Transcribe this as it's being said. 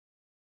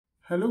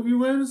Hello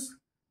viewers,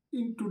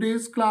 in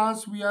today's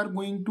class we are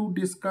going to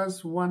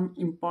discuss one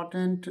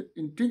important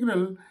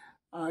integral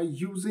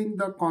using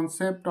the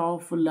concept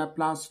of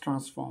Laplace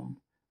transform,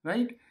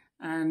 right?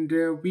 And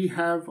we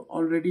have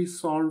already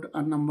solved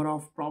a number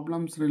of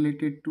problems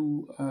related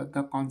to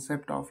the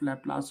concept of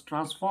Laplace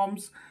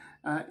transforms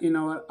in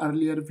our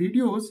earlier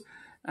videos.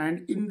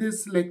 And in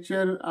this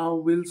lecture,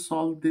 we'll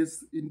solve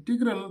this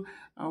integral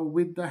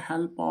with the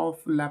help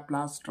of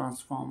Laplace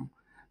transform,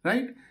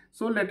 right?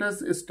 So let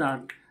us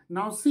start.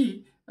 Now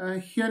see,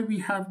 here we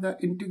have the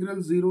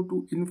integral 0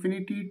 to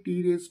infinity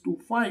t raised to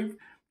 5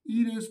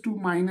 e raised to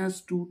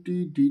minus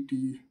 2t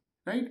dt,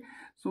 right?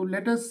 So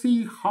let us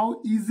see how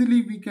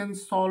easily we can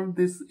solve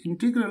this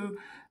integral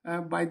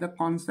by the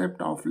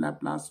concept of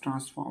Laplace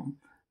transform,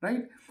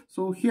 right?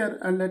 So here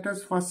let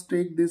us first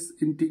take this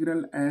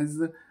integral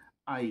as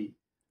I,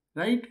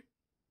 right?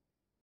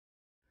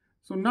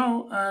 So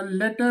now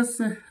let us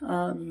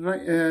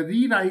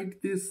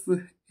rewrite this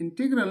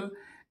integral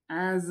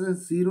as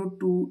 0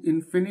 to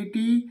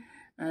infinity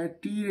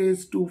t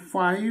raised to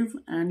 5,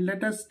 and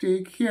let us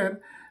take here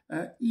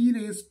e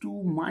raised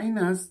to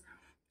minus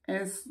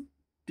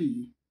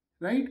st,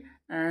 right?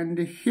 And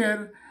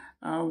here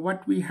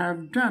what we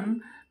have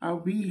done,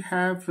 we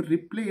have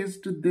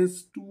replaced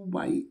this 2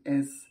 by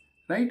s,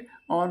 right?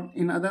 Or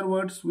in other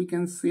words, we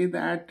can say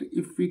that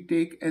if we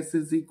take s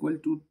is equal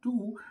to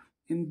 2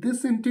 in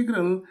this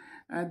integral,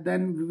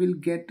 then we will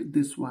get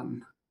this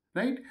one,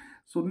 right?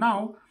 So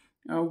now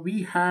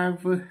we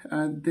have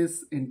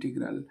this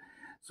integral.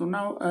 So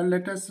now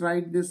let us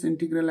write this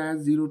integral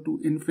as 0 to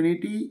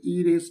infinity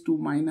e raised to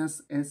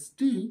minus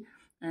st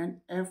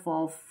and f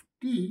of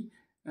t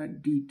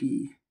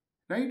dt,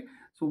 right?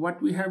 So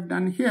what we have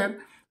done here,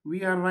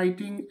 we are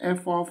writing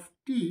f of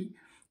t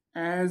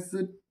as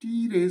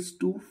t raised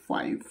to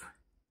 5,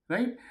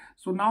 right?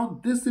 So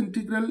now this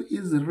integral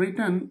is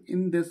written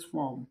in this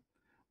form.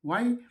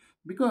 Why?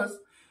 Because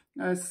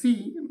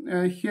see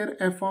here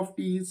f of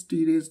t is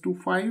t raised to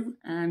 5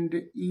 and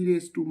e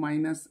raised to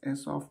minus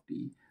s of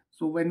t.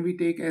 So when we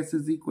take s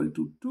is equal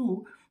to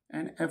 2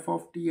 and f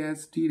of t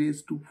as t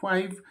raised to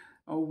 5,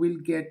 we'll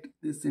get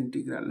this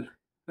integral,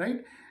 right?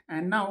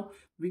 And now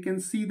we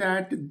can see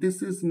that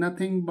this is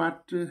nothing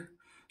but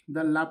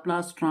the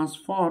Laplace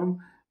transform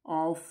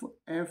of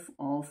f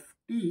of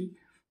t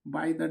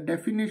by the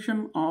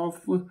definition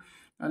of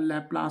a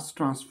Laplace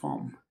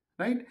transform,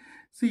 right?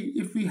 See,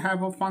 if we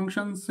have a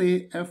function,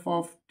 say f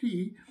of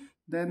t,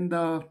 then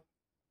the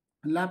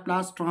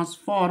Laplace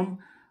transform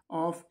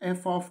of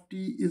f of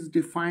t is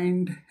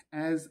defined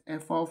as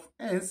f of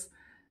s,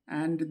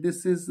 and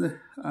this is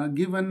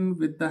given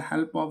with the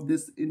help of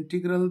this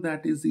integral,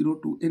 that is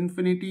 0 to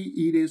infinity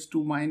e raised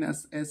to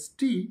minus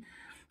st,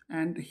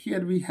 and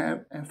here we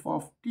have f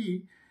of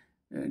t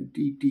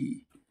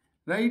dt,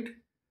 right?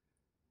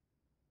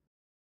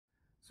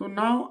 So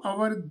now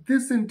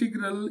this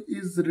integral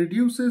is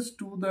reduces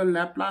to the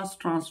Laplace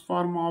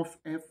transform of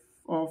f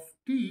of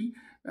t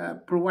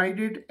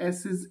provided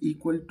s is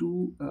equal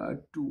to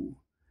 2,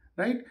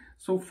 right?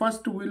 So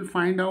first we'll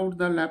find out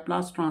the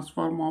Laplace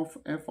transform of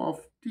f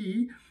of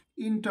t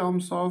in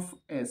terms of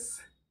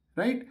s,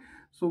 right?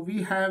 So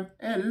we have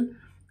L,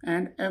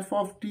 and f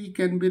of t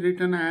can be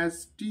written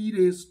as t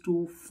raised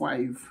to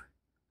 5,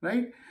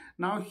 right?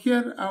 Now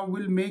here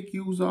we'll make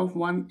use of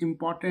one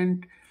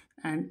important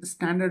and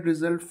standard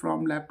result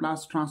from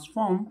Laplace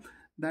transform,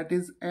 that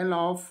is L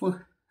of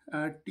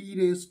t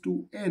raised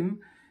to n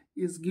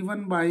is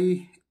given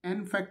by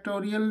n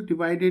factorial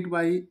divided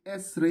by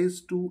s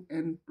raised to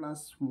n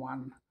plus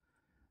 1,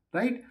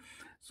 right?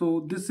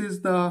 So this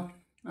is the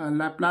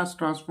Laplace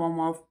transform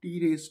of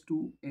t raised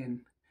to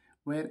n,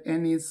 where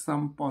n is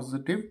some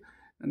positive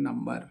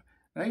number,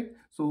 right?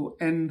 So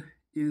n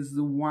is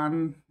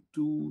 1,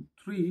 2,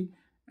 3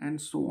 and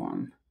so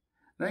on,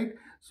 right?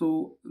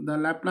 So the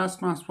Laplace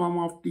transform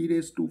of t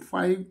raised to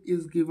 5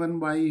 is given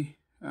by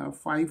 5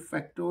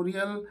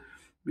 factorial,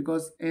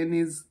 because n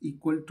is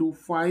equal to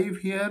 5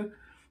 here,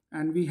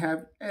 and we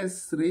have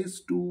s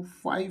raised to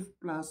 5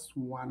 plus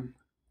 1,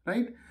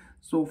 right?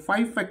 So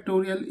 5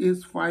 factorial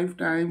is 5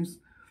 times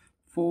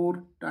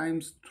 4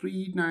 times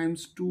 3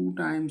 times 2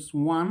 times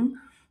 1,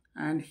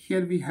 and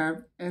here we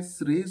have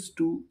s raised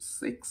to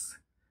 6,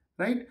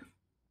 right?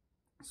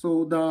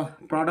 So the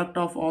product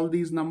of all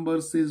these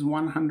numbers is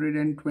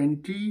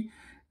 120,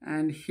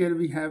 and here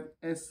we have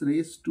s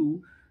raised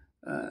to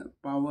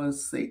power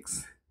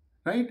 6,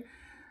 right?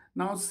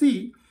 Now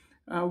see,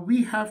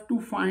 we have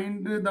to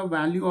find the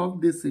value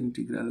of this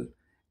integral,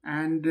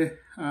 and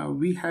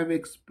we have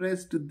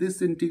expressed this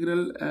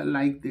integral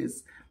like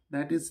this,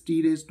 that is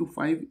t raised to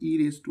 5 e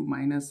raised to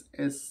minus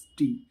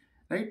st,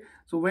 right?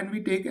 So when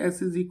we take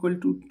s is equal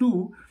to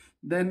 2,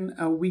 then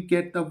we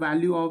get the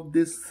value of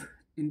this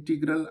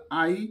integral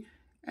I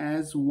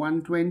as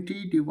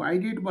 120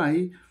 divided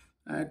by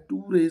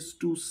 2 raised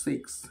to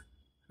 6,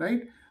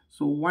 right?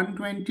 So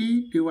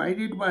 120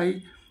 divided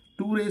by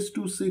 2 raised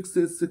to 6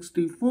 is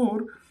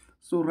 64.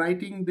 So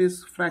writing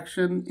this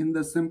fraction in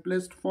the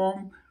simplest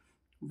form,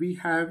 we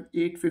have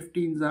 8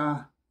 15s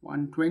are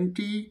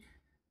 120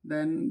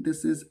 then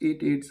this is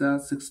 8 8s are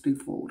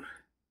 64,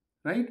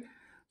 right?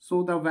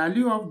 So the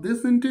value of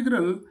this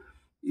integral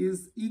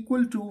is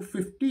equal to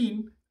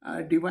 15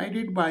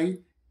 divided by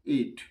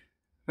 8,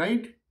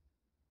 right?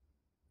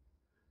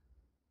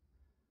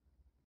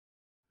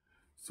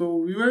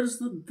 So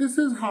viewers, this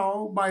is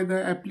how by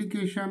the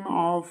application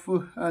of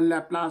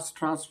Laplace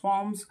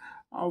transforms,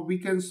 we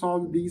can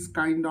solve these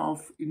kind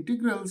of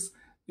integrals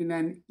in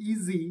an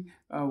easy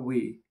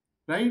way,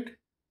 right?